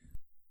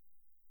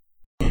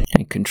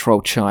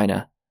control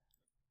China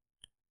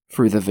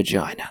through the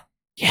vagina.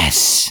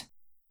 Yes!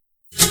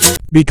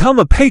 Become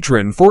a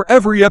patron for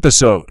every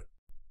episode.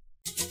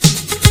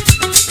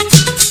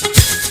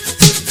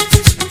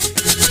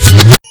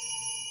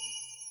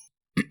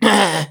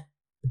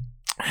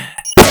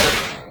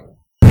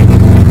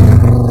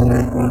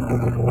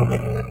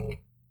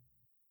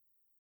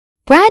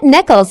 Brad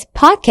Nichols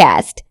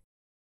Podcast.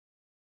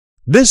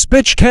 This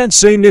bitch can't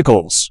say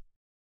nickels.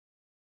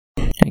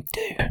 I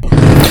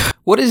do.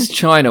 What does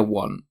China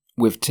want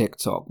with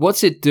TikTok?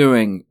 What's it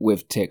doing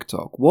with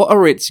TikTok? What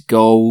are its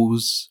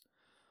goals?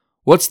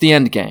 What's the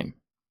end game?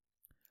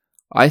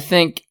 I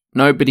think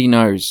nobody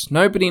knows.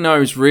 Nobody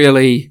knows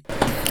really.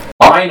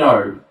 I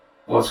know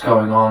what's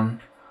going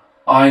on.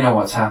 I know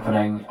what's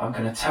happening. I'm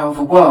going to tell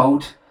the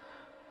world.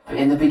 But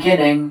in the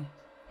beginning,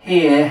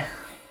 here,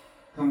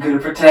 I'm going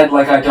to pretend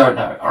like I don't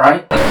know,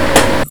 alright?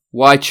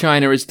 Why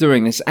China is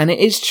doing this. And it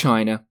is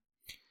China.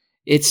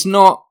 It's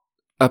not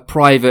a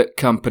private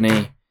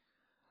company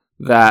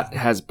that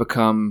has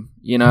become,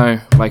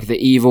 like the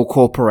evil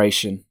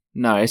corporation.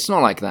 No, it's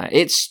not like that.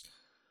 It's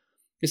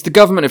the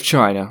government of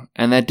China,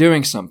 and they're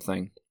doing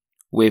something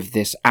with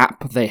this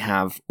app they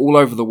have all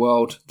over the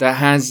world that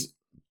has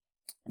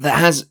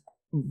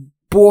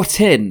brought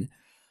in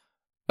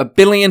 1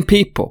 billion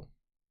people.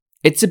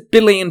 It's 1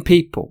 billion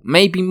people,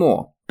 maybe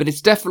more, but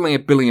it's definitely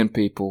 1 billion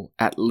people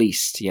at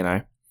least,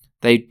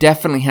 They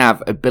definitely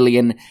have 1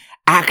 billion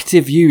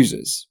active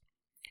users.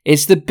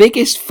 It's the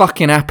biggest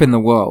fucking app in the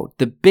world.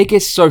 The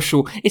biggest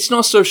it's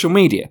not social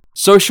media.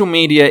 Social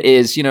media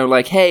is,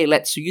 like, hey,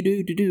 let's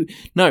do.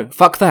 No,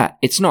 fuck that.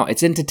 It's not.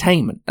 It's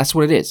entertainment. That's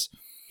what it is.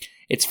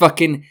 It's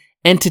fucking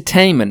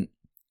entertainment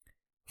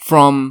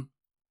from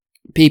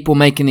people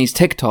making these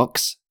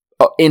TikToks.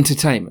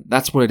 Entertainment.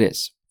 That's what it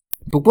is.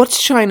 But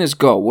what's China's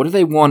goal? What do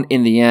they want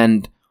in the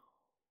end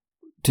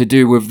to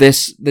do with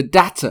this, the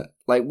data?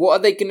 Like, what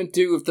are they going to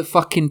do with the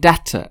fucking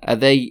data? Are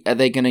they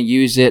going to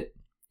use it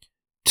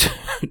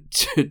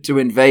to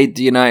invade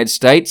the United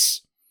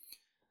States?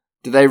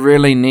 Do they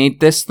really need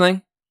this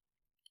thing?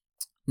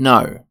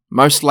 No,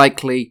 most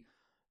likely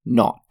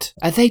not.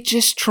 Are they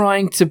just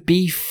trying to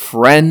be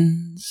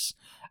friends?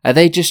 Are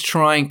they just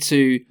trying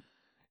to,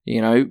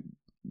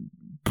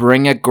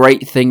 bring a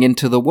great thing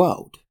into the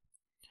world?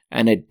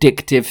 An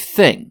addictive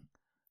thing,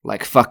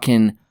 like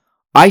fucking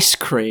ice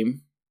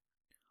cream,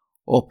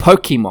 or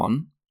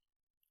Pokemon,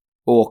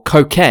 or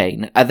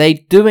cocaine. Are they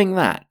doing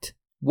that?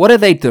 What are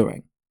they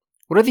doing?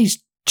 What are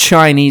these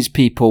Chinese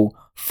people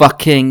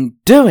fucking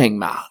doing,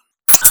 man?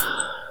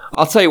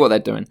 I'll tell you what they're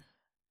doing.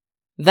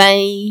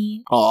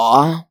 They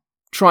are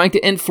trying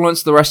to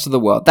influence the rest of the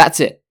world. That's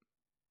it.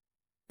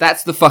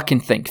 That's the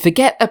fucking thing.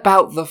 Forget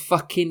about the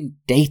fucking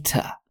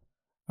data.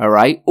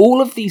 Alright?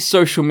 All of these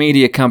social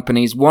media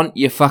companies want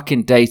your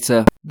fucking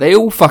data. They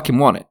all fucking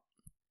want it.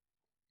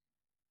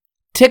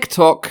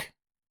 TikTok,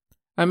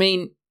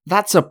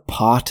 that's a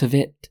part of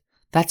it.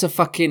 That's a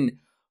fucking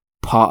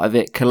part of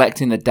it,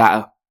 collecting the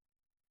data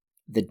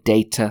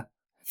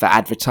for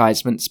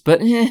advertisements, but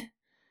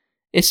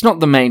it's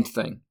not the main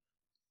thing.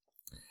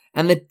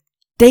 And the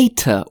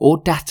data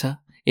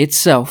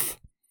itself,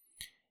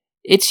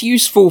 it's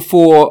useful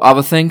for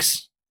other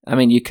things.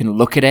 You can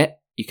look at it.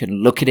 You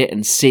can look at it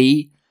and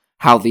see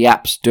how the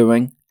app's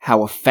doing,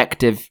 how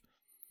effective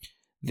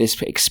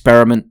this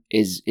experiment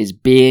is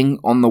being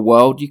on the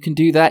world. You can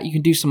do that. You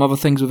can do some other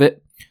things with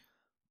it.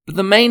 But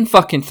the main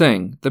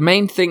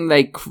thing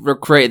they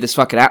created this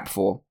fucking app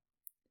for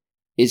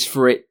is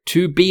for it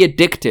to be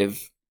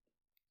addictive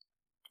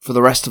for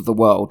the rest of the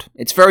world.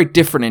 It's very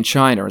different in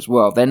China as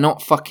well. They're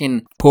not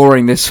fucking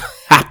pouring this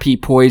happy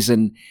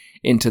poison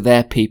into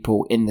their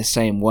people in the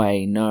same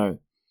way, no.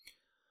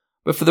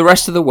 But for the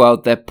rest of the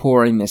world, they're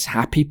pouring this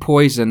happy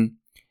poison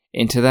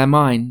into their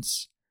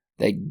minds.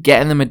 They're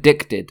getting them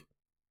addicted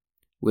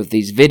with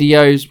these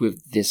videos,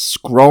 with this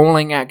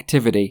scrolling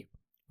activity,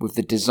 with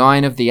the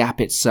design of the app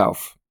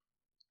itself.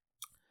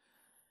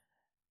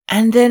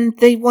 And then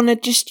they want to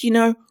just,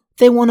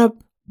 they want to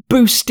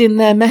boost in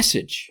their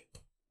message.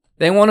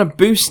 They want to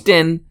boost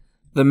in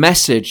the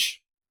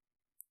message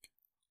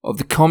of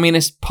the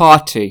Communist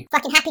Party.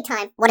 Fucking happy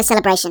time. What a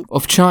celebration.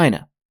 Of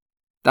China.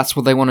 That's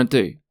what they want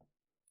to do.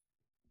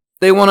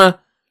 They want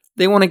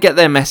to get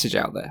their message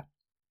out there.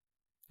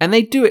 And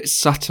they do it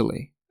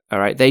subtly.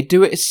 Alright? They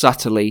do it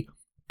subtly,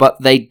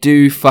 but they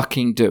do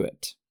fucking do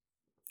it.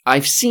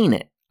 I've seen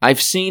it.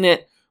 I've seen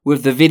it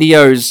with the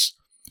videos,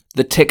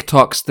 the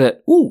TikToks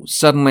that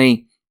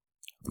suddenly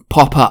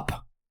pop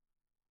up,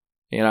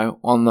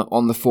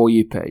 on the For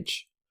You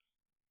page.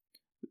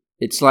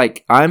 It's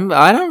like,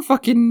 why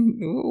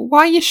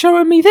are you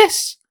showing me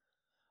this?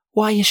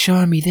 Why are you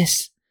showing me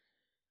this?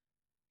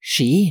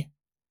 She,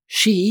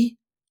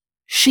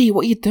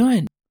 what are you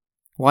doing?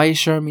 Why are you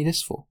showing me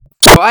this for?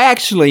 So I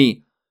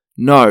actually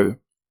know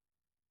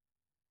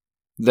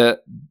that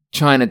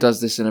China does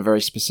this in a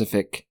very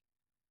specific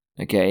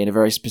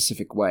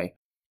way.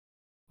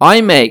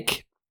 I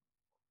make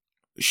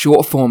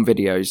short form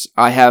videos.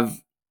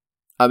 I've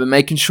been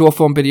making short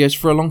form videos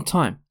for a long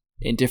time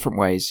in different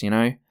ways,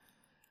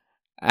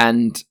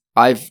 And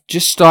I've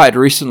just started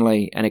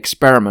recently an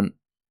experiment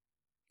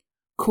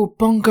called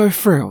Bongo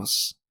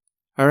Frills.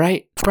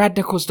 Alright?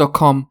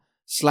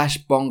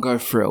 bradnichols.com/Bongo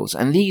Frills.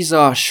 And these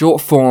are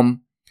short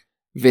form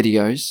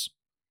videos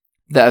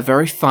that are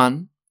very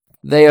fun.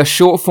 They are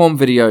short form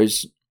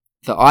videos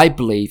that I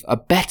believe are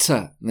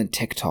better than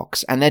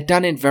TikToks, and they're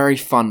done in very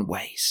fun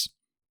ways.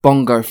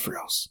 Bongo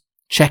Frills.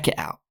 Check it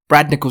out.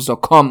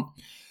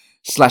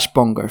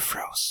 bradnichols.com/Bongo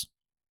Frills.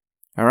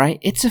 Alright?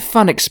 It's a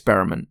fun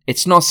experiment.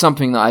 It's not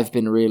something that I've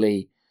been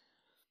really,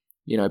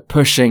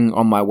 pushing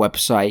on my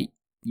website.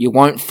 You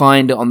won't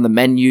find it on the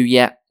menu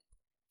yet,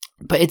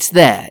 but it's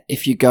there.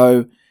 If you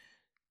go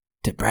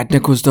to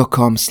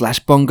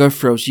bradnichols.com/Bongo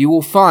Frills, you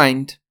will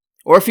find,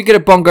 or if you go to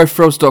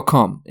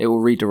bongofrills.com, it will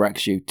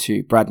redirect you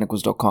to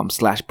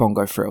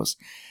bradnichols.com/Bongo Frills.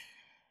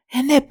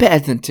 And they're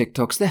better than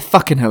TikToks. They're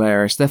fucking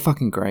hilarious. They're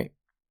fucking great.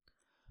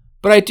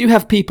 But I do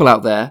have people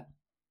out there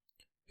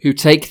who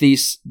take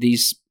these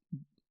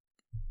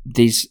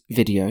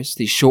videos,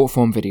 these short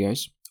form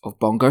videos of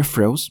Bongo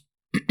Frills,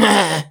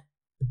 and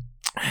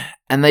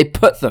they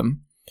put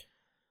them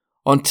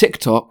on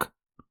TikTok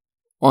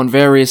on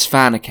various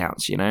fan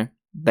accounts,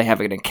 They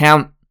have an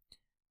account,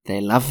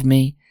 they love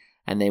me,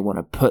 and they want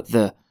to put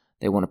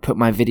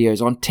my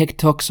videos on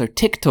TikTok, so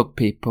TikTok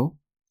people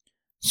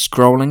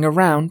scrolling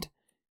around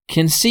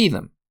can see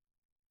them.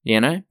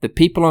 The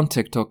people on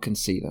TikTok can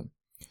see them.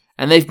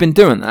 And they've been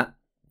doing that.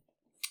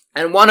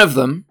 And one of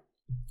them,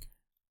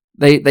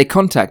 they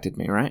contacted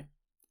me, right?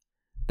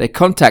 They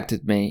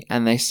contacted me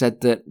and they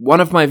said that one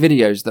of my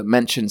videos that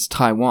mentions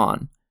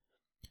Taiwan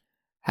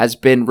has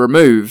been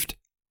removed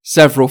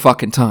several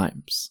fucking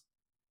times.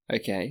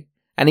 Okay?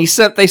 And they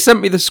sent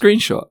me the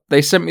screenshot.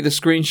 They sent me the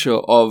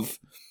screenshot of,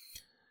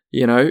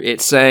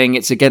 it's saying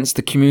it's against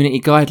the community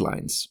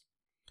guidelines.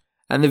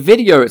 And the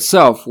video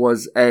itself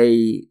was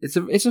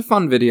it's a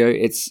fun video.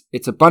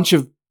 It's a bunch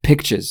of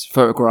pictures,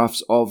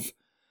 photographs of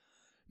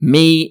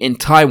me in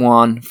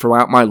Taiwan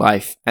throughout my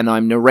life, and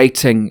I'm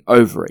narrating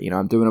over it.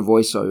 I'm doing a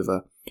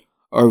voiceover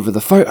over the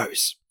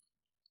photos.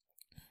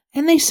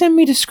 And they send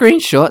me the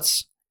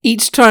screenshots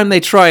each time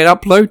they try and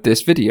upload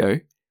this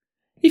video.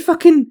 It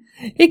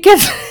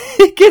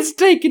gets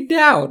taken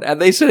down. And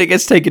they said it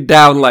gets taken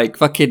down like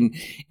fucking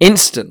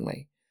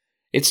instantly.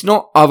 It's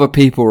not other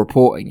people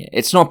reporting it.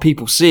 It's not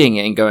people seeing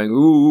it and going,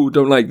 ooh,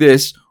 don't like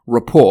this,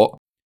 report.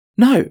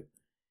 No.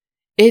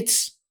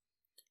 It's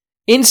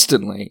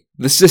instantly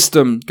the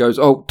system goes,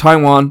 oh,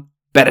 Taiwan,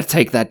 better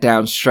take that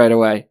down straight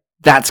away.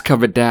 That's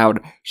coming down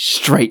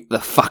straight the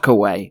fuck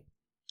away.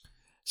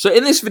 So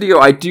in this video,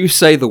 I do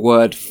say the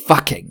word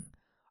fucking.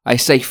 I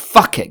say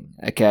fucking,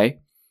 okay?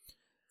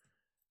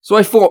 So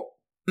I thought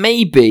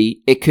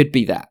maybe it could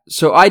be that.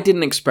 So I did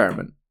an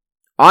experiment.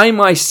 I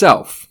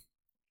myself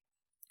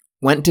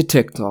went to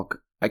TikTok.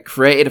 I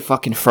created a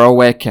fucking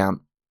throwaway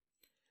account.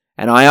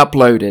 And I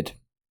uploaded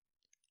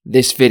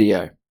this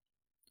video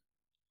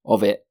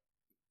of it.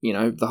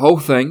 The whole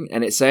thing.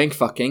 And it's saying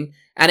fucking.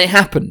 And it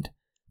happened.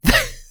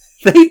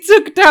 They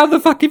took down the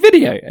fucking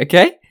video,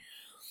 okay?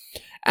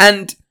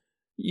 And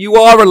you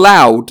are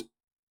allowed,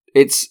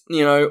 it's,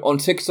 on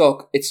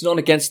TikTok, it's not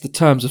against the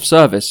terms of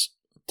service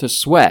to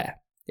swear.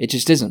 It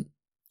just isn't.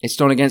 It's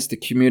not against the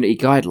community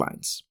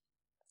guidelines.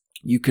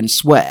 You can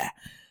swear.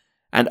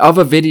 And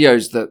other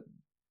videos that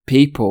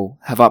people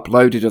have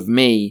uploaded of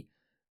me,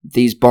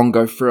 these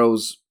Bongo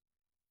Frills,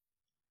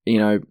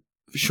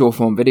 short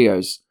form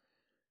videos,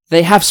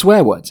 they have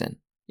swear words in.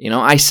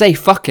 I say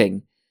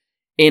fucking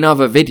in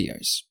other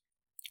videos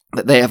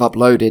that they have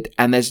uploaded,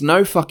 and there's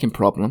no fucking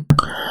problem.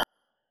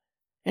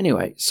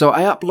 Anyway, so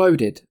I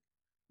uploaded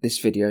this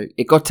video.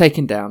 It got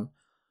taken down.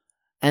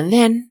 And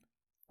then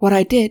what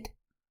I did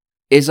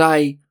is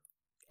I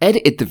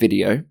edited the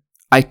video.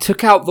 I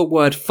took out the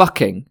word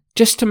fucking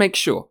just to make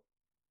sure.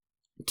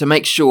 To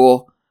make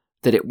sure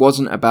that it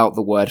wasn't about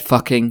the word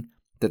fucking,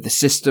 that the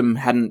system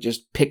hadn't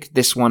just picked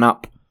this one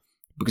up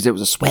because it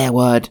was a swear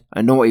word,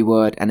 a naughty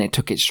word, and it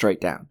took it straight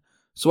down.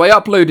 So I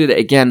uploaded it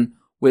again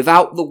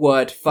without the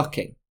word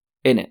fucking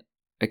in it,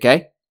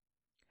 okay?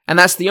 And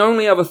that's the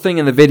only other thing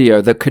in the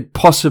video that could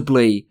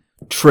possibly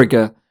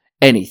trigger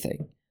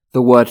anything.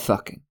 The word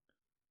fucking.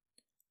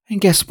 And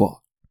guess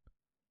what?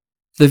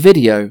 The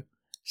video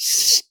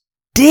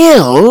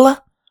still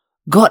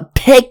got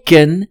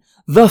taken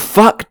the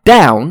fuck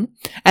down,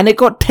 and it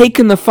got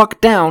taken the fuck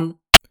down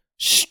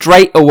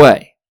straight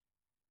away.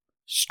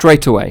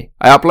 Straight away.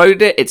 I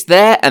uploaded it, it's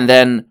there, and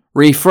then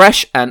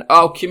refresh, and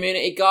oh,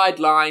 community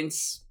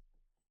guidelines.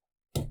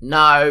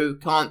 No,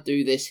 can't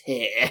do this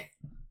here.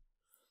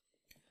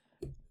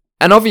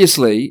 And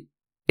obviously,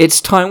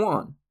 it's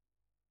Taiwan.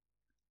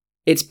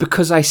 It's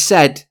because I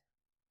said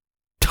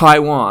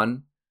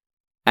Taiwan,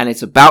 and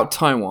it's about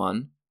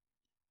Taiwan,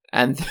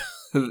 and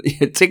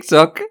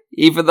TikTok,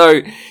 even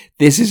though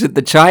this isn't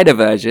the China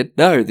version,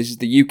 no, this is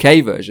the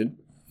UK version,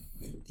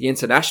 the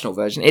international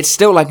version, it's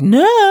still like,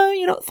 no,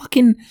 you're not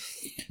fucking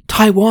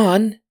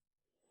Taiwan.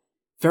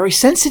 Very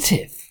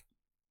sensitive.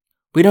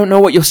 We don't know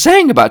what you're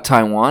saying about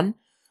Taiwan.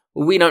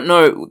 We don't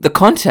know the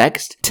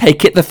context.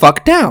 Take it the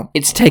fuck down.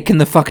 It's taken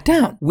the fuck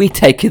down. We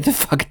take it the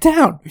fuck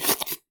down.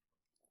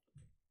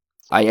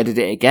 I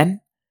edited it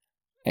again.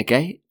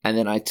 Okay? And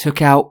then I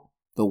took out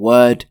the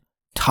word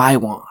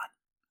Taiwan.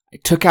 I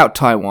took out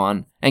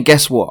Taiwan, and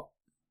guess what?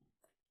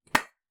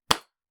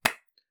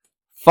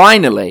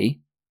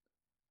 Finally,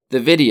 the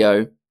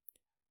video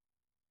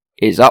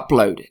is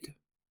uploaded.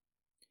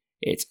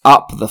 It's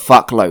up the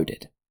fuck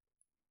loaded.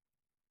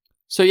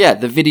 So yeah,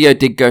 the video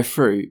did go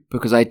through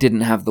because I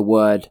didn't have the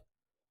word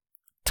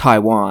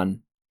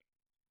Taiwan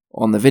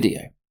on the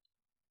video.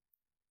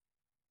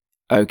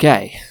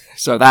 Okay,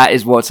 so that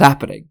is what's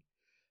happening.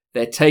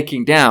 They're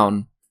taking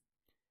down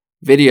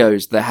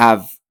videos that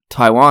have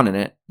Taiwan in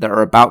it that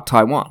are about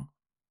Taiwan.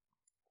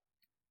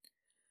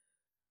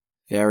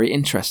 Very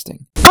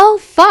interesting. Oh,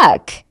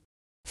 fuck.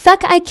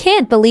 Fuck, I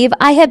can't believe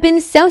I have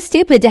been so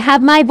stupid to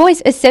have my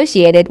voice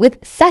associated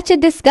with such a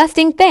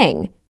disgusting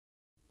thing.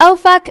 Oh,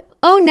 fuck.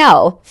 Oh,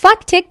 no.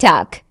 Fuck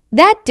TikTok.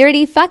 That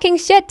dirty fucking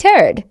shit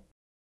turd.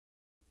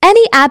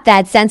 Any app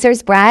that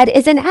censors Brad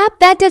is an app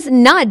that does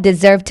not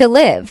deserve to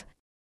live.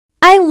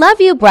 I love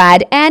you,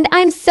 Brad, and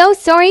I'm so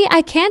sorry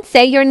I can't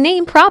say your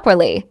name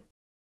properly.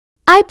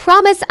 I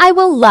promise I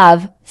will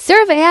love,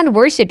 serve, and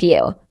worship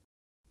you.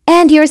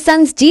 And your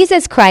sons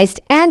Jesus Christ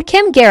and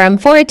Kim Garam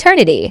for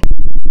eternity.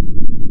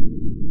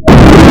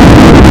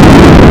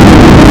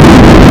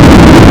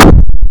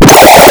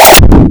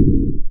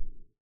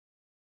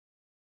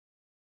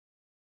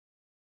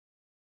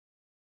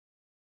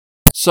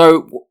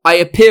 So I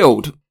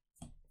appealed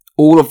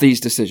all of these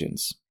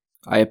decisions.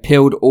 I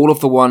appealed all of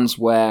the ones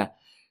where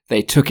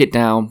they took it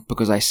down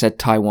because I said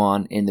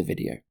Taiwan in the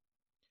video.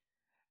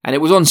 And it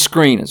was on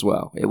screen as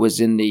well. It was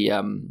in the,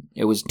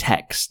 it was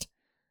text.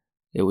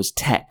 It was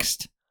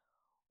text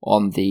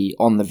on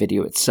the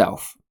video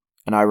itself.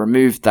 And I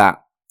removed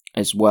that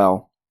as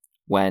well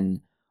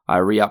when I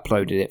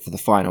re-uploaded it for the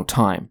final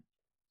time.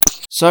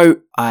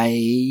 So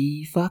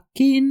I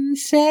fucking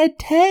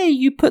said, hey,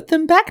 you put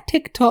them back,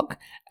 TikTok.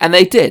 And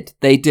they did.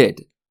 They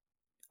did.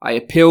 I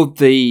appealed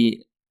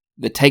the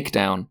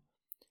takedown.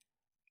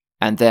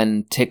 And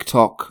then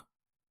TikTok,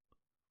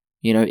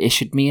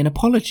 issued me an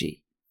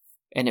apology.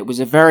 And it was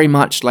a very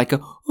much like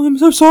oh, I'm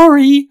so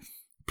sorry.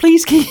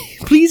 Please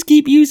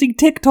keep using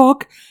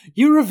TikTok.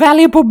 You're a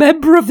valuable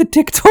member of the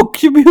TikTok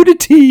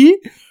community.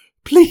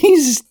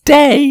 Please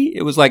stay.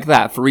 It was like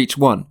that for each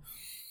one.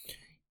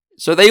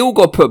 So they all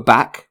got put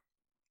back.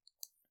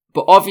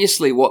 But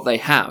obviously what they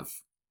have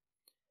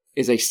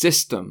is a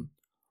system.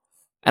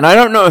 And I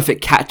don't know if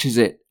it catches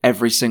it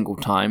every single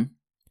time.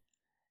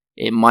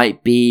 It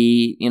might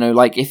be,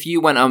 like if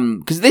you went,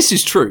 because this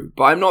is true,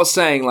 but I'm not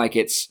saying like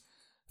it's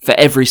for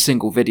every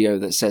single video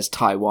that says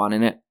Taiwan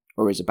in it,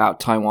 or is about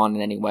Taiwan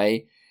in any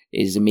way,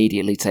 is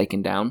immediately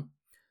taken down.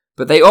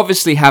 But they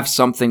obviously have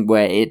something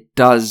where it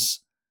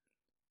does,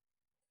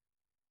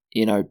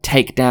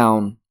 take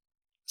down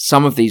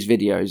some of these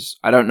videos.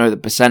 I don't know the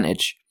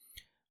percentage,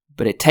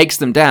 but it takes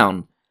them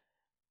down.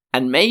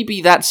 And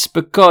maybe that's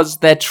because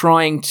they're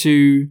trying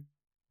to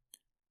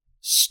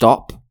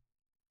stop.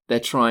 They're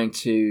trying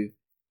to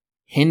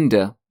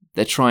hinder.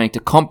 They're trying to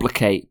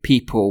complicate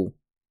people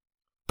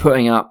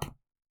putting up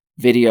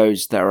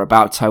videos that are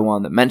about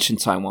Taiwan, that mention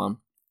Taiwan.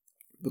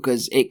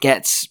 Because it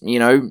gets,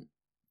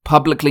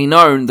 publicly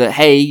known that,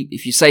 hey,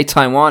 if you say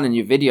Taiwan in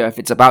your video, if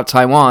it's about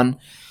Taiwan,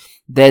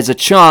 there's a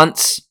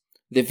chance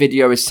the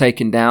video is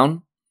taken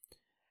down.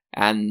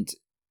 And,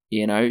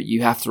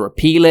 you have to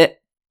repeal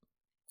it.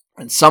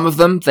 And some of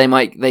them, they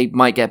might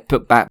get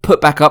put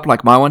back up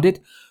like my one did.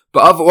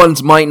 But other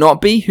ones might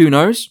not be, who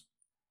knows?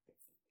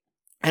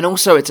 And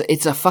also,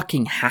 it's a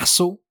fucking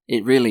hassle.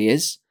 It really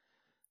is.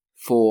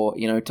 For,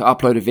 to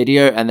upload a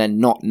video and then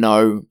not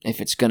know if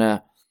it's going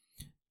to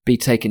be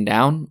taken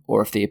down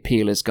or if the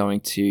appeal is going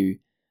to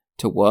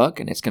work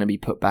and it's going to be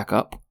put back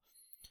up.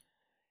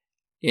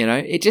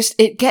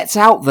 It gets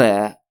out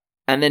there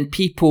and then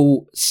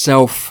people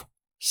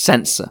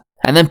self-censor.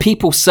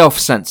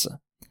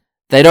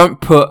 They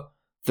don't put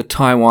the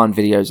Taiwan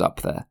videos up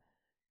there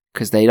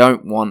because they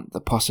don't want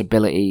the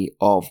possibility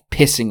of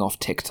pissing off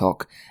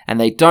TikTok. And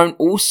they don't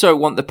also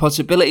want the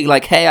possibility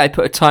like, hey, I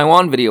put a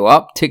Taiwan video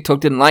up, TikTok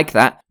didn't like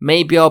that,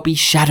 maybe I'll be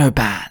shadow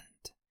banned.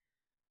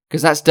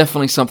 Because that's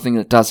definitely something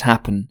that does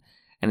happen,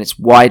 and it's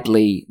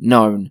widely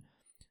known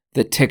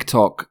that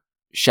TikTok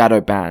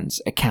shadow bans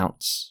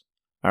accounts.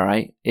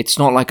 Alright? It's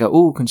not like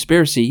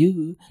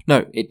conspiracy,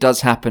 No, it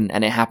does happen,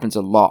 and it happens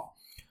a lot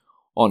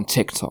on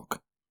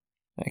TikTok.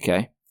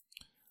 Okay?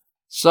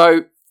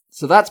 So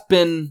that's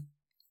been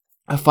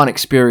a fun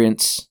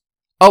experience.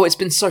 Oh, it's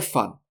been so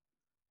fun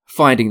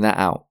finding that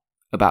out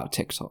about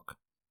TikTok.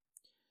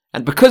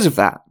 And because of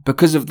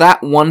that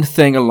one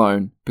thing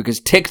alone, because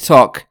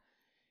TikTok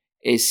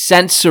is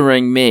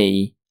censoring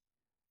me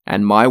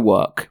and my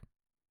work,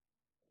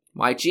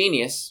 my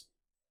genius,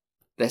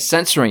 they're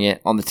censoring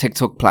it on the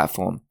TikTok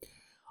platform.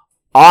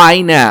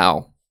 I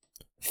now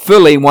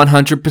fully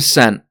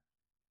 100%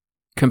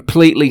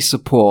 completely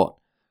support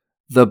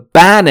the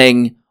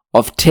banning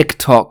of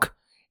TikTok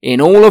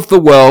in all of the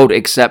world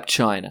except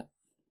China.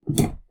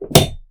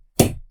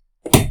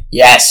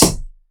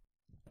 Yes!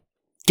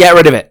 Get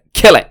rid of it.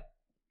 Kill it.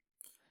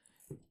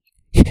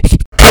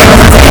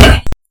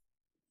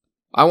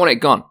 I want it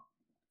gone.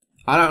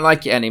 I don't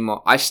like it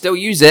anymore. I still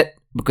use it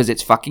because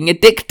it's fucking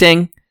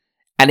addicting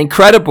and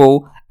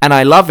incredible and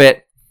I love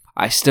it.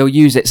 I still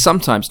use it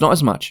sometimes, not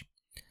as much.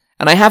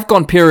 And I have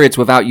gone periods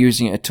without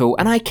using it at all,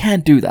 and I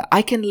can do that.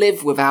 I can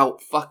live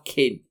without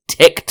fucking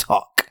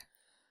TikTok.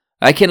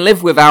 I can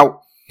live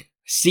without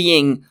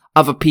seeing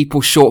other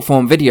people's short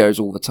form videos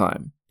all the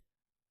time.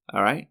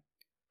 Alright?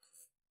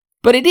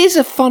 But it is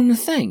a fun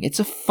thing. It's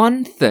a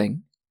fun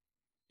thing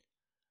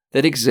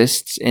that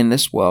exists in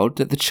this world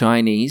that the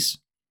Chinese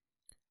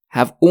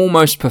have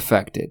almost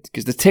perfected.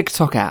 Because the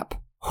TikTok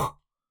app,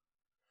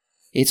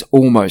 it's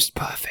almost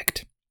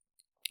perfect.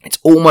 It's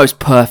almost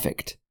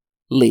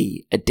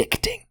perfectly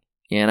addicting,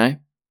 you know?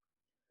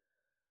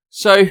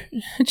 So,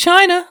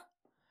 China,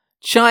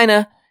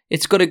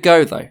 it's got to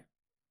go though.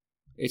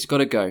 It's got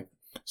to go.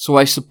 So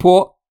I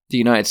support the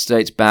United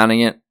States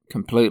banning it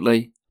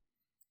completely.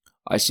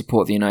 I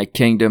support the United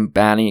Kingdom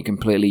banning it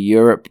completely.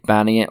 Europe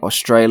banning it.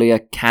 Australia,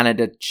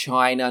 Canada,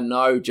 China,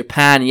 no.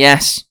 Japan,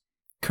 yes.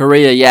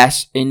 Korea,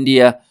 yes.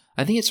 India,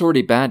 I think it's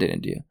already banned in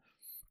India.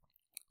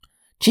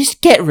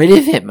 Just get rid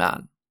of it,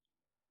 man.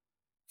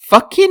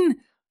 Fucking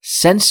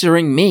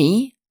censoring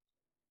me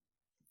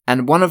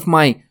and one of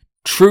my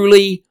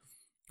truly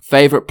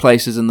favorite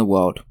places in the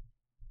world.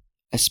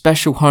 A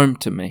special home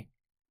to me.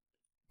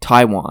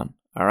 Taiwan,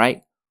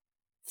 alright?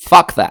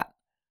 Fuck that.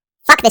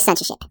 Fuck this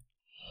censorship.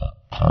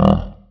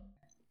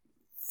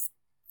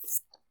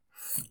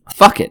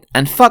 Fuck it.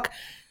 And fuck...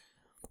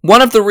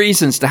 One of the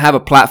reasons to have a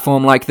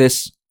platform like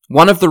this,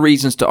 one of the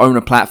reasons to own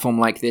a platform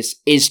like this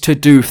is to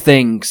do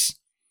things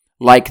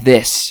like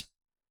this.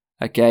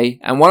 Okay?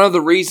 And one of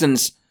the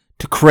reasons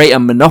to create a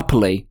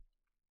monopoly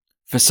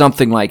for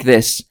something like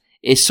this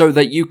is so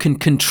that you can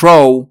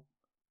control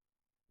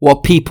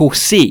what people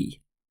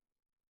see.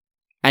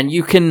 And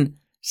you can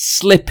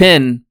slip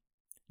in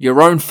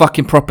your own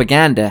fucking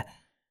propaganda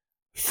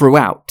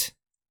throughout.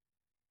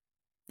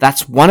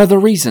 That's one of the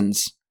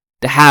reasons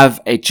to have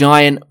a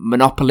giant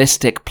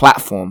monopolistic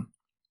platform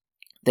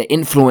that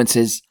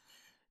influences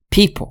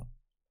people.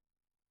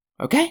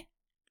 Okay?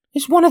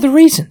 It's one of the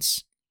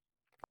reasons.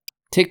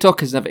 TikTok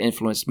has never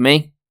influenced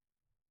me,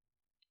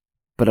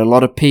 but a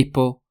lot of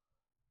people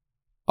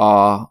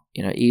are,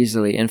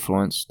 easily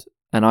influenced,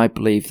 and I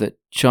believe that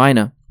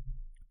China,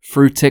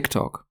 through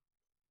TikTok,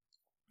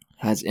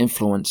 has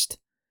influenced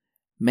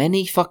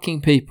many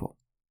fucking people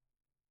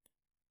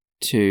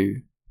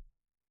to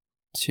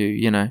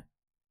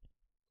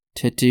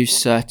do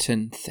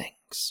certain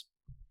things.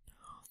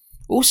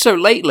 Also,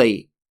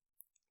 lately,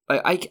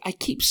 I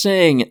keep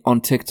seeing on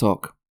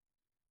TikTok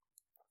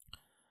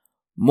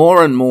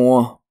more and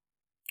more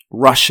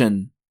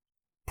Russian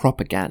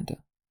propaganda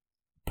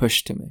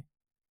pushed to me.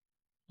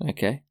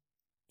 Okay?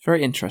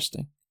 Very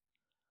interesting.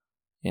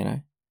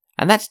 And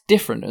that's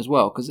different as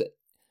well, because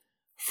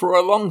for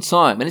a long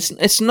time, and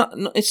it's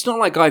not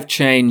like I've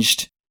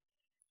changed,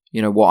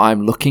 what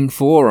I'm looking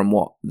for and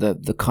what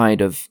the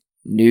kind of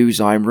news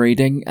I'm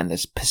reading and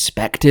the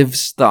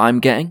perspectives that I'm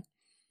getting.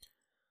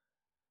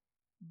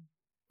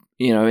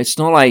 It's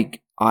not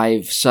like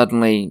I've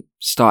suddenly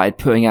started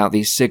putting out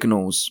these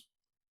signals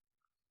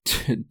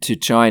to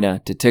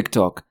China, to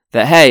TikTok,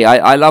 that, hey,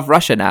 I love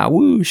Russia now.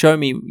 Woo, show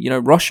me,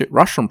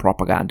 Russian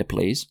propaganda,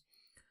 please.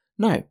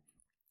 No.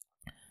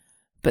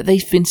 But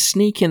they've been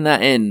sneaking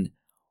that in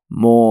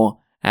more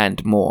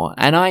and more.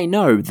 And I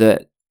know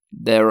that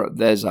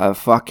there's a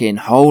fucking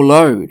whole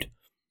load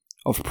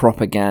of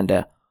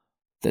propaganda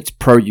that's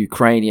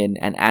pro-Ukrainian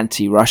and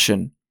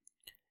anti-Russian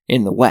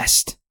in the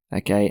West.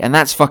 Okay? And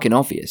that's fucking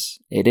obvious.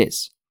 It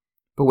is.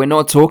 But we're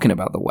not talking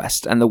about the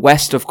West. And the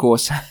West, of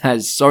course,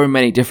 has so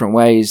many different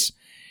ways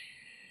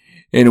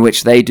in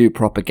which they do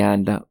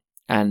propaganda.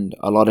 And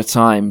a lot of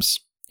times,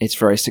 it's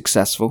very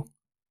successful.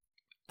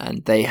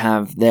 And they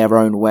have their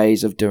own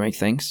ways of doing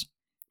things.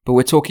 But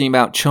we're talking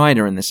about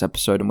China in this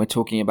episode. And we're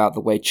talking about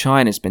the way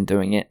China's been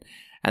doing it.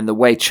 And the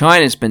way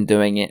China's been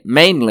doing it,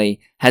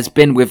 mainly, has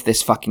been with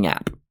this fucking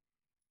app.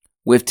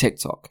 With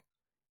TikTok.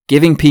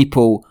 Giving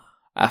people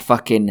a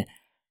fucking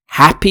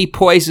happy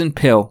poison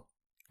pill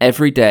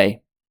every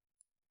day.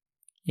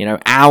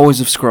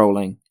 Hours of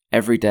scrolling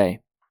every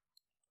day.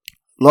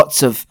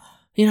 Lots of,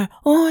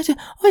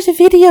 it's a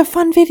video,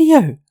 fun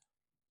video.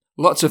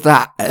 Lots of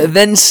that.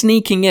 Then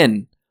sneaking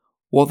in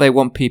what they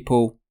want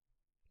people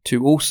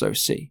to also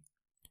see.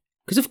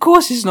 Because of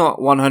course it's not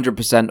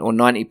 100% or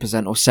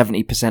 90% or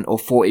 70% or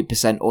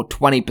 40% or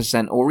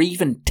 20% or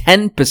even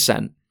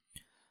 10%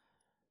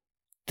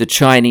 the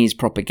Chinese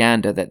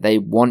propaganda that they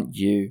want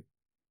you,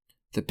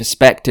 the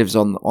perspectives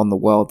on the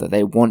world that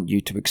they want you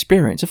to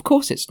experience. Of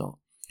course it's not.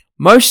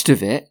 Most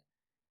of it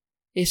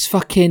is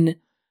fucking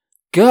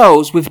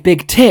girls with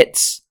big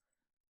tits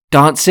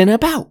dancing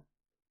about.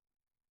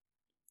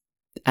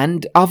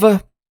 And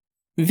other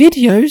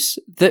videos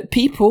that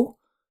people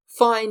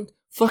find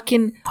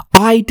fucking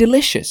eye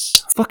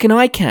delicious. Fucking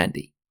eye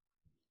candy.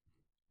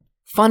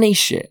 funny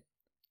shit.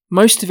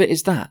 Most of it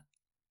is that.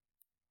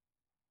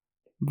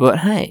 But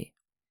hey,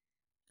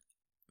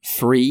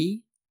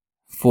 4%,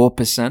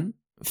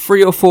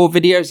 3 or 4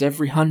 videos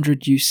every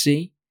 100 you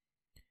see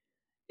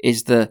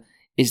is a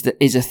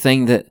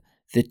thing that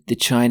the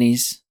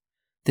Chinese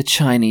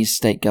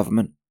state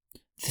government,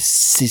 the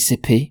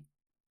CCP,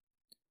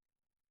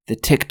 the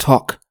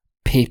TikTok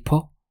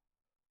people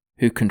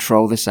who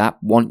control this app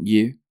want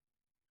you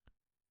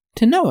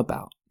to know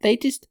about. They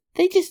just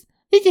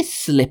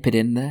slip it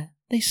in there.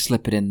 They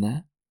slip it in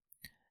there.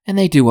 And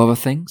they do other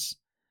things.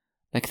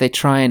 Like they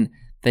try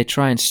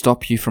and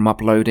stop you from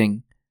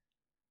uploading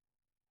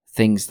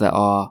things that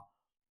are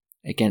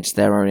against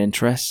their own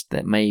interests,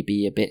 that may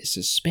be a bit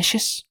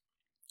suspicious,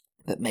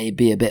 that may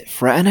be a bit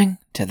threatening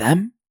to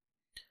them.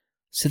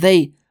 So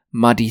they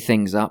muddy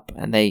things up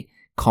and they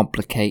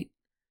complicate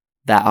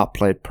that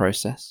upload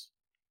process.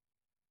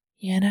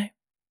 You know?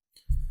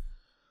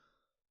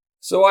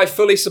 So I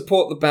fully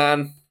support the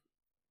ban.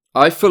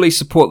 I fully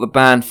support the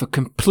ban for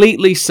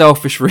completely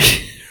selfish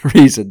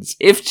reasons.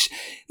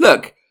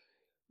 Look,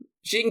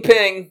 Xi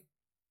Jinping,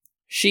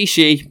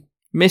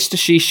 Mr.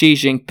 Xi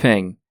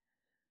Jinping,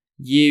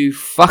 you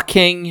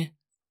fucking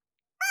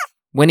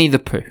Winnie the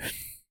Pooh.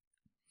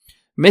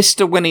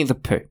 Mr. Winnie the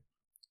Pooh.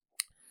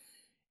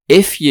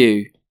 If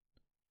you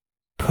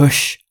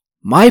push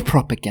my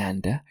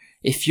propaganda,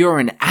 if you're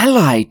an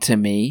ally to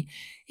me,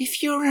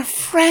 if you're a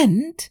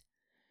friend,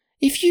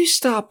 if you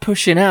start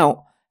pushing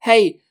out,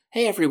 hey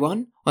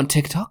everyone, on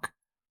TikTok,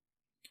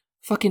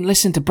 fucking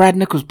listen to Brad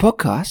Nichols'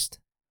 podcast,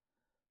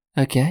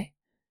 okay?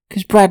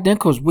 Because Brad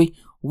Nichols, we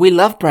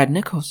love Brad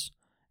Nichols,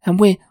 and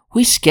we're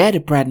scared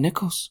of Brad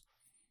Nichols,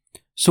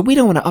 so we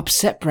don't want to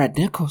upset Brad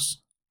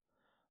Nichols.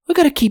 We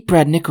got to keep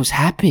Brad Nichols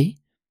happy.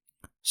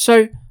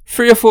 So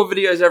 3 or 4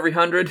 videos every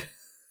 100,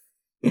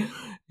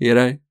 you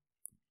know,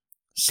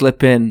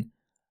 slip in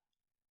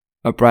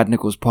a Brad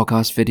Nichols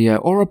podcast video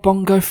or a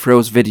Bongo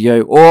Frills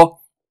video or,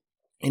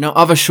 you know,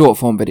 other short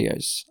form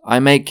videos. I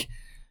make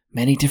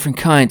many different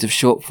kinds of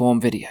short form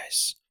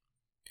videos.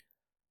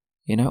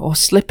 You know, or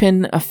slip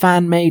in a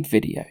fan made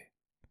video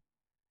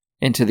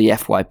into the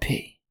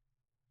FYP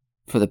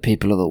for the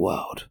people of the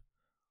world.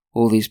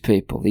 All these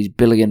people, these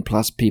billion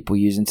plus people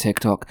using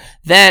TikTok.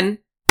 Then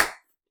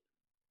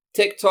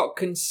TikTok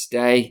can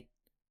stay.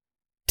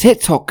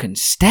 TikTok can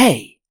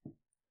stay.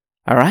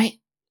 Alright?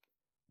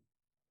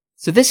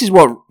 So this is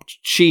what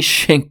Xi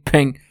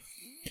Jinping,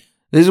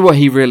 this is what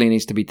he really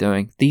needs to be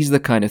doing. These are the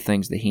kind of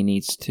things that he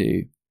needs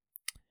to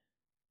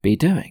be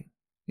doing,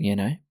 you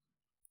know?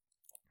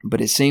 But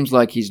it seems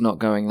like he's not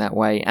going that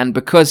way. And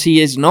because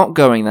he is not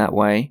going that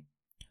way,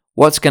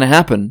 what's going to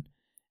happen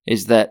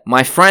is that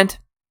my friend,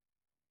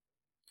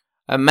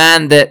 a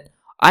man that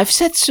I've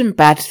said some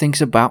bad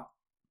things about,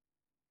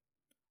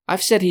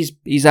 I've said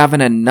he's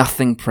having a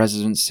nothing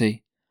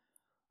presidency.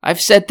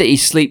 I've said that he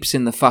sleeps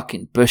in the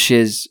fucking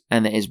bushes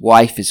and that his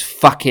wife is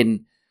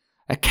fucking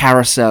a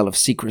carousel of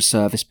Secret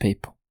Service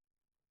people.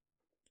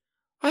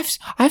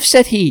 I've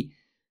said he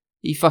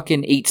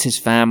fucking eats his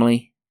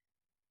family,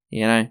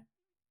 you know.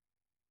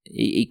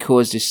 He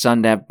caused his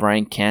son to have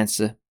brain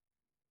cancer.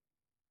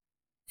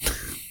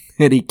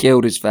 And he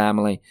killed his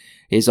family,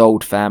 his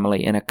old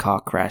family, in a car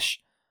crash.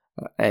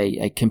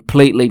 A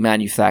completely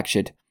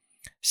manufactured,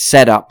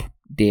 set up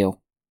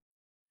deal.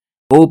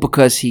 All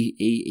because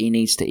he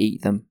needs to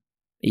eat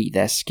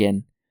their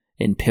skin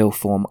in pill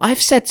form.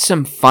 I've said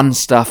some fun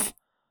stuff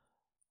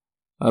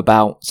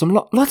about,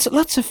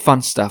 lots of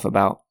fun stuff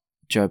about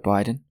Joe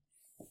Biden.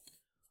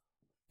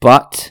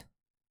 But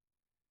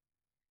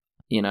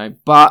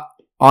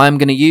I'm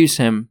going to use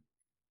him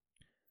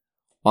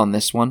on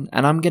this one,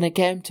 and I'm going to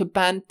get him to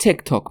ban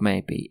TikTok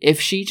maybe, if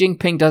Xi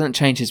Jinping doesn't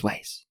change his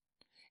ways.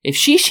 If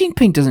Xi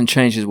Jinping doesn't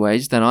change his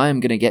ways, then I am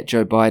going to get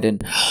Joe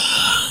Biden,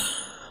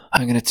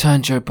 I'm going to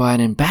turn Joe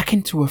Biden back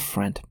into a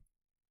friend,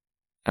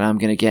 and I'm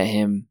going to get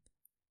him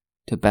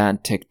to ban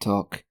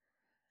TikTok,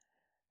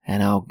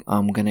 and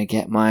I'm going to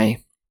get my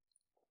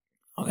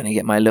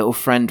little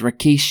friend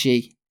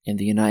Rikishi in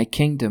the United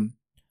Kingdom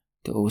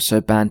to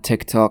also ban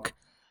TikTok.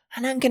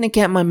 And I'm going to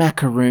get my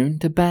macaroon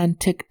to ban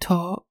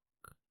TikTok.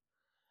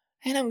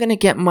 And I'm going to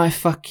get my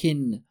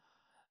fucking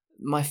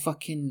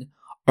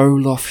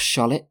Olaf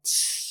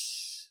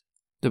Scholz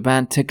to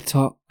ban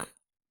TikTok.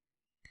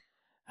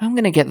 I'm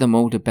going to get them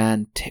all to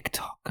ban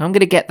TikTok. I'm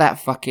going to get that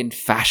fucking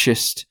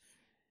fascist,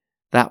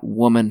 that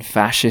woman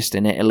fascist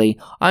in Italy.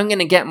 I'm going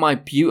to get my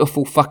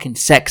beautiful fucking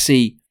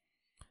sexy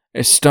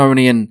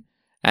Estonian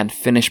and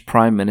Finnish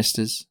prime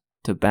ministers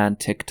to ban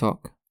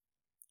TikTok.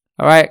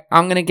 Alright,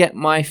 I'm gonna get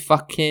my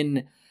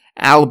fucking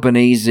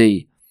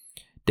Albanese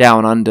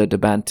down under to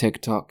ban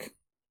TikTok.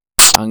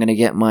 I'm gonna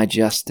get my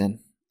Justin.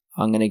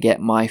 I'm gonna get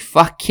my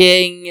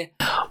fucking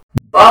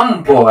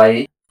bum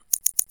boy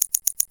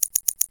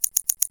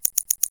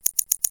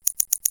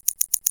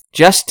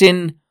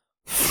Justin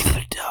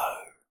Trudeau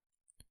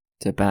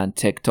to ban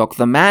TikTok.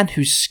 The man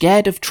who's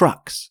scared of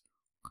trucks.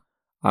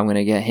 I'm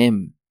gonna get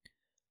him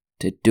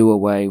to do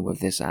away with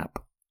this app.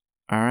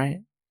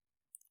 Alright?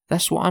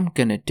 That's what I'm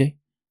gonna do.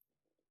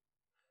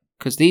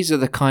 Because these are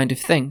the kind of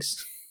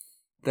things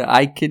that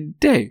I can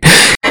do.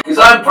 Because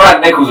I'm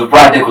Brad Nichols of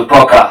Brad Nichols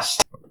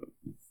Podcast.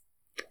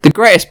 The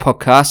greatest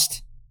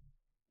podcast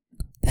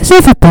there's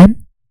ever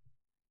been.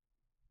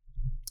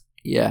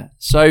 Yeah,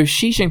 so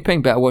Xi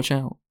Jinping better watch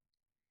out.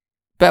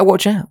 Better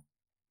watch out.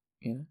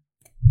 Yeah.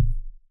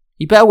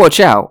 You better watch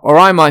out, or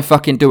I might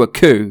fucking do a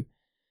coup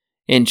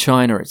in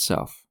China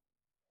itself.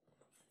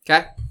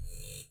 Okay?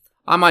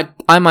 I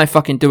might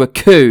fucking do a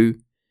coup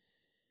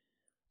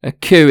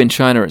in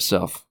China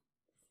itself.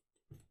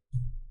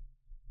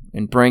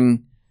 And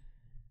bring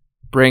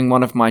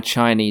one of my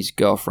Chinese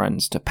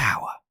girlfriends to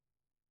power.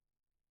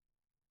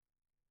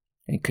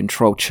 And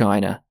control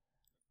China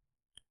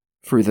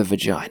through the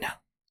vagina.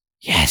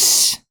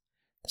 Yes!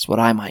 That's what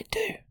I might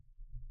do.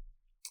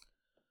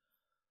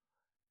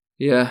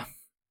 Yeah.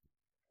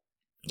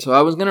 So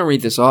I was going to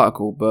read this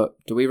article, but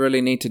do we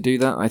really need to do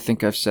that? I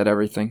think I've said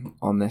everything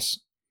on this.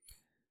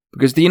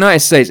 Because the United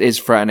States is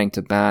threatening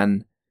to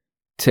ban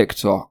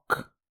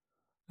TikTok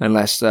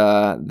unless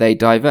they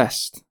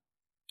divest.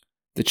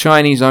 The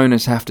Chinese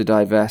owners have to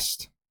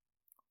divest,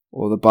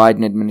 or the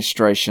Biden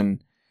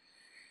administration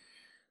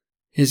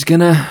is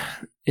gonna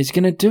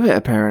do it,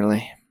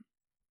 apparently.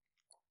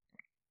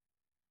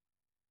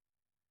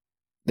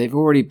 They've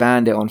already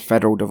banned it on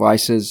federal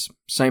devices.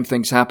 Same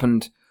things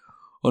happened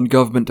on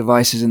government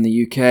devices in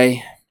the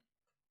UK.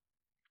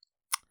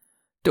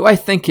 Do I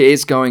think it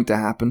is going to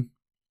happen?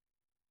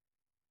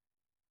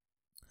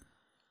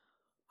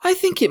 I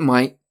think it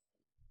might.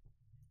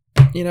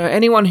 You know,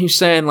 anyone who's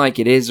saying like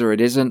it is or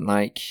it isn't,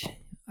 like,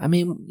 I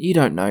mean, you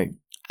don't know.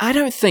 I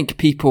don't think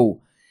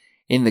people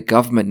in the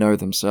government know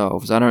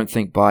themselves. I don't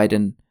think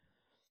Biden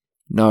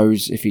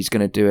knows if he's going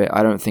to do it.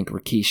 I don't think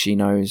Rikishi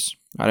knows.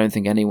 I don't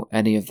think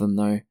any of them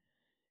know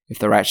if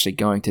they're actually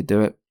going to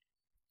do it.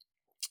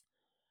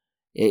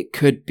 It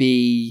could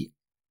be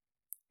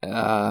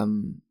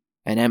an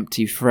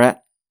empty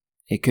threat.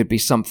 It could be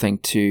something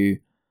to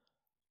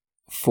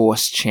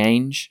force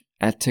change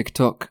at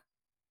TikTok,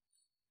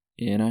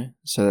 you know,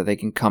 so that they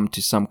can come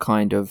to some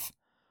kind of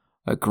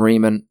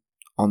agreement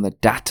on the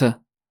data.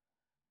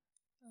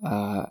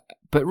 But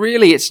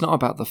really, it's not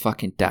about the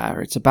fucking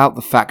data. It's about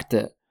the fact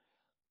that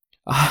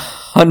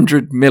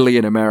 100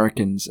 million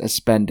Americans are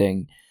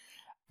spending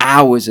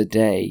hours a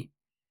day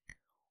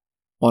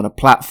on a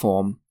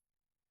platform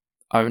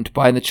owned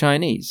by the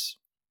Chinese.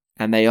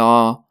 And they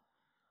are,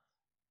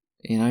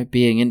 you know,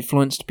 being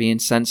influenced, being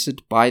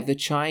censored by the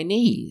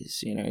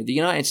Chinese. You know, the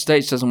United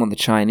States doesn't want the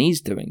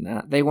Chinese doing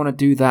that. They want to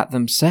do that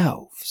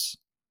themselves.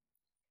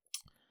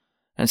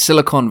 And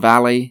Silicon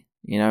Valley,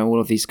 you know, all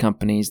of these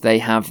companies, they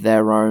have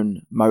their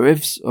own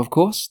motives, of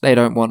course. They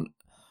don't want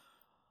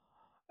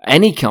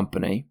any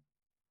company,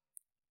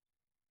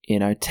 you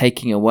know,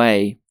 taking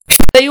away.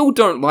 They all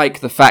don't like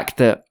the fact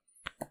that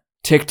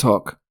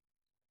TikTok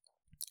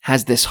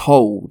has this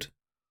hold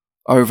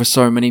over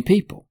so many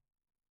people.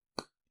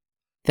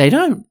 They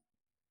don't.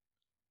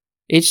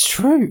 It's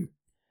true.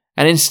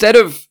 And instead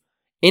of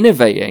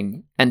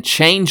innovating and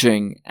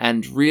changing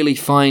and really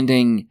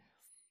finding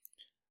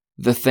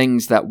the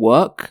things that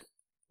work,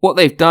 what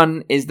they've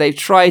done is they've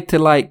tried to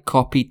like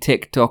copy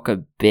TikTok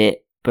a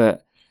bit,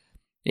 but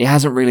it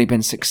hasn't really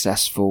been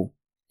successful.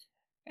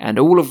 And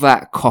all of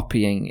that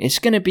copying, it's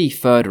going to be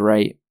third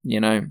rate, you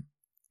know,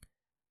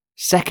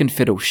 second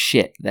fiddle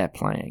shit they're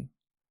playing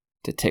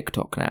to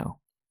TikTok now.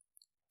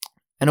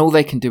 And all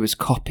they can do is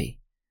copy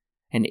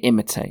and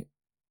imitate.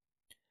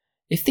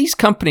 If these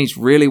companies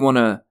really want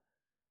to,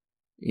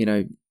 you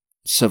know,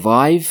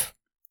 survive,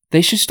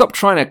 they should stop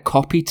trying to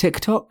copy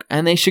TikTok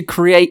and they should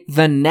create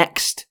the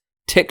next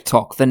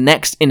TikTok, the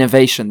next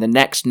innovation, the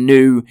next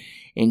new,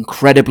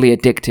 incredibly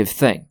addictive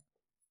thing.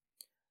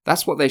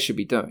 That's what they should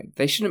be doing.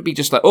 They shouldn't be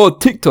just like, oh,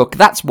 TikTok,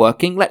 that's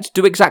working. Let's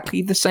do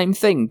exactly the same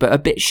thing, but a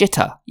bit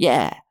shitter.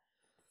 Yeah.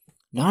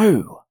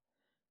 No.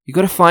 You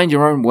got to find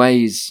your own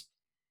ways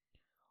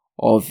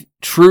of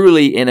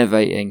truly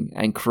innovating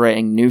and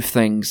creating new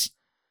things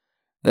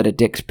that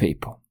addict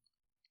people.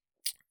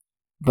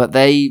 But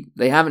they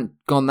haven't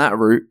gone that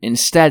route.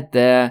 Instead,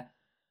 they're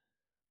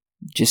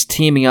just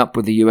teaming up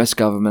with the US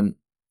government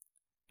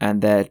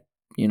and they're,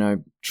 you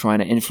know, trying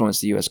to influence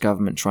the US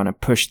government, trying to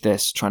push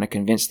this, trying to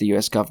convince the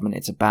US government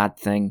it's a bad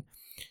thing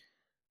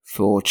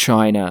for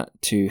China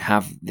to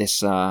have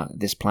this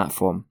this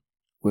platform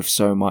with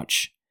so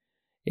much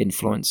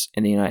influence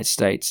in the United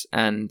States.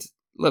 And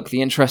look,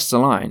 the interests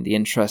align. The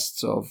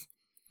interests of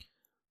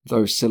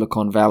those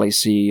Silicon Valley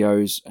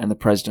CEOs and the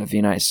President of the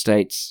United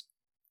States.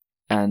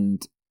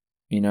 And,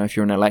 you know, if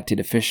you're an elected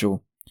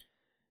official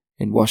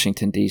in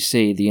Washington,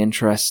 D.C., the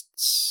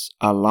interests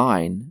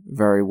align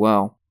very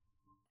well.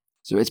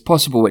 So it's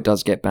possible it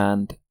does get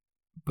banned,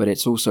 but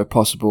it's also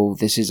possible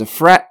this is a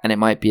threat, and it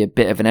might be a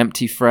bit of an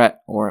empty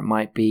threat, or it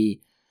might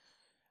be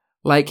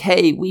like,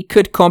 hey, we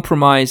could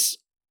compromise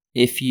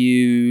if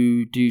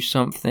you do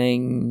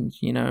something,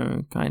 you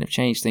know, kind of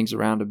change things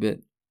around a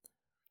bit.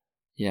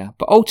 Yeah,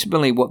 but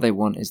ultimately what they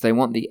want is they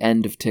want the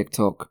end of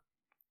TikTok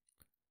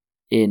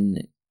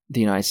in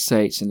the United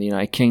States, in the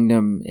United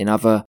Kingdom, in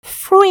other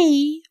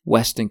free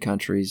Western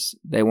countries,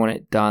 they want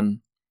it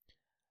done,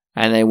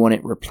 and they want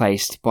it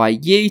replaced by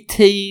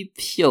YouTube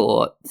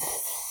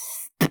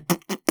Shorts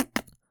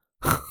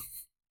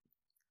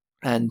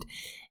and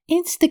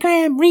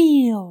Instagram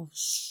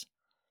Reels.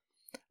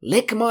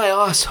 Lick my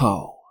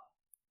asshole.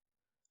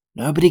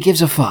 Nobody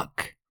gives a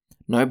fuck.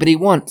 Nobody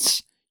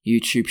wants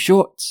YouTube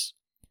Shorts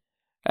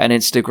and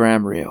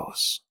Instagram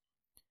Reels.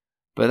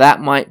 But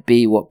that might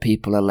be what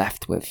people are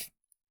left with,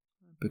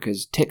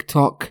 because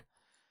TikTok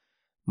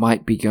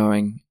might be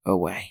going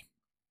away.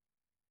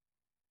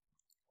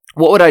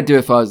 What would I do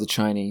if I was the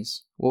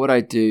Chinese? What would I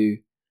do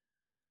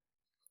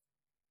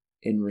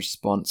in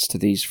response to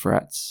these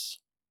threats?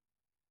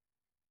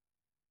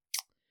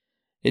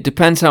 It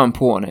depends how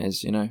important it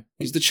is, you know.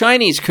 Because the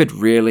Chinese could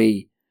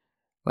really,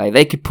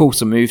 they could pull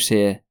some moves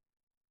here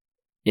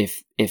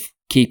if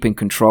keeping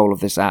control of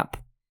this app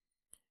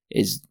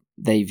is,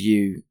 they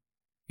view,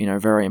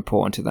 very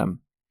important to them.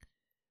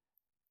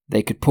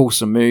 They could pull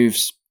some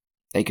moves,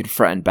 they could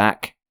threaten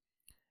back,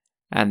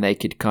 and they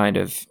could kind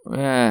of,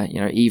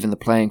 even the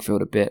playing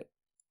field a bit.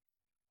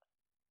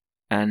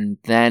 And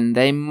then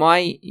they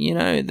might,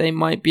 they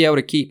might be able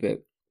to keep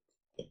it.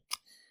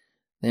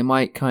 They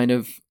might kind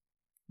of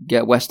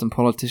get Western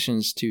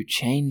politicians to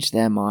change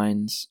their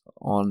minds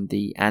on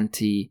the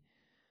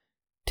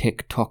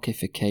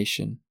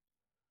anti-TikTokification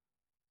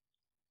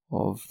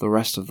of the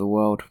rest of the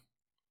world.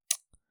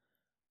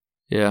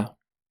 Yeah.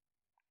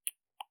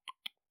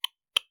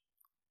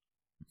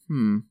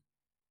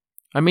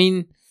 I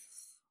mean,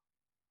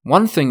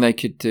 one thing they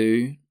could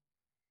do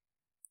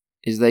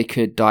is they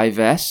could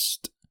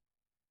divest.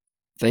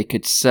 They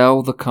could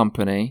sell the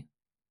company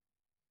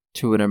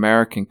to an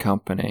American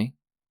company.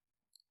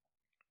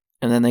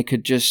 And then they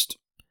could just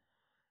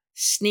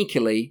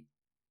sneakily,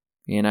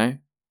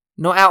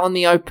 not out on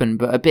the open,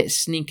 but a bit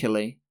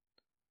sneakily,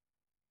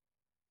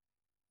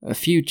 a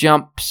few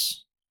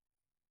jumps,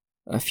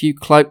 a few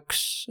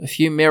cloaks, a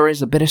few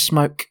mirrors, a bit of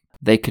smoke,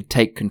 they could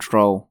take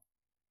control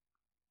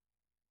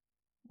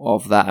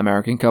of that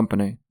American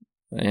company,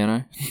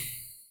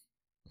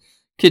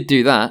 Could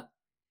do that.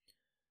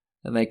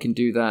 And they can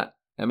do that.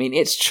 I mean,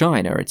 it's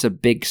China. It's a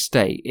big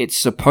state.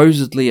 It's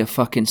supposedly a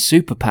fucking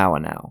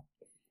superpower now.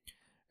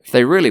 If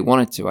they really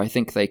wanted to, I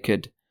think they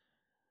could,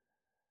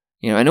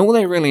 and all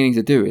they really need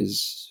to do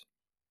is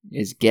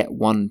get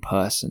one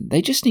person.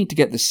 They just need to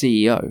get the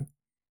CEO.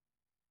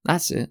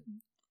 That's it.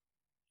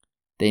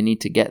 They need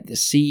to get the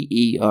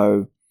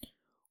CEO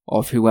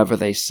of whoever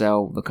they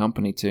sell the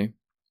company to.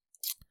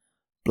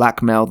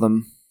 Blackmail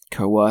them,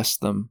 coerce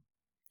them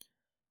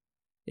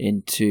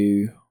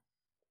into,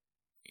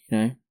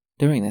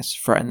 doing this.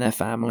 Threaten their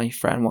family,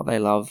 threaten what they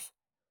love.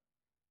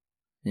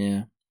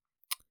 Yeah.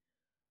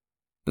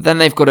 But then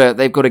they've got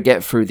to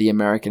get through the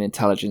American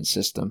intelligence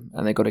system,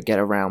 and they've got to get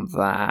around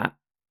that,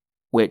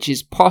 which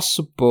is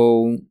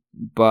possible,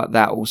 but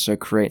that also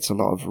creates a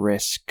lot of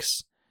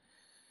risks.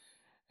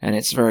 And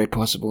it's very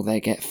possible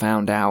they get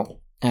found out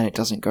and it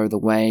doesn't go the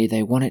way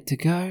they want it to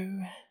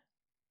go.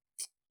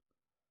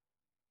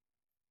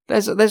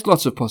 There's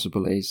lots of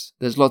possibilities.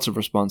 There's lots of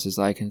responses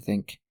I can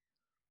think,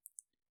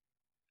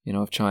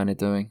 of China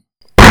doing.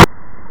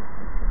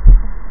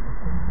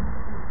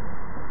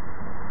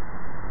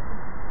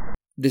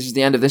 This is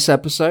the end of this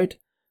episode.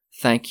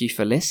 Thank you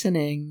for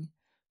listening.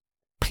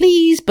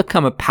 Please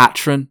become a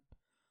patron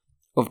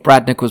of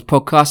Brad Nichols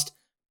Podcast.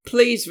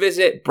 Please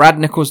visit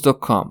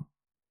bradnichols.com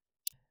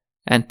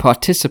and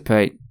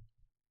participate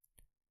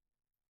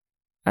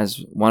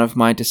as one of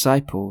my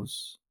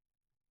disciples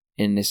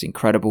in this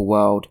incredible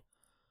world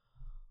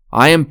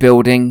I am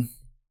building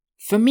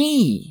for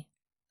me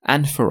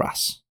and for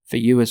us, for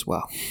you as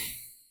well.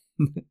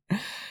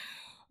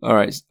 All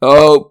right.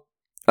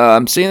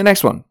 See you in the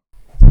next one.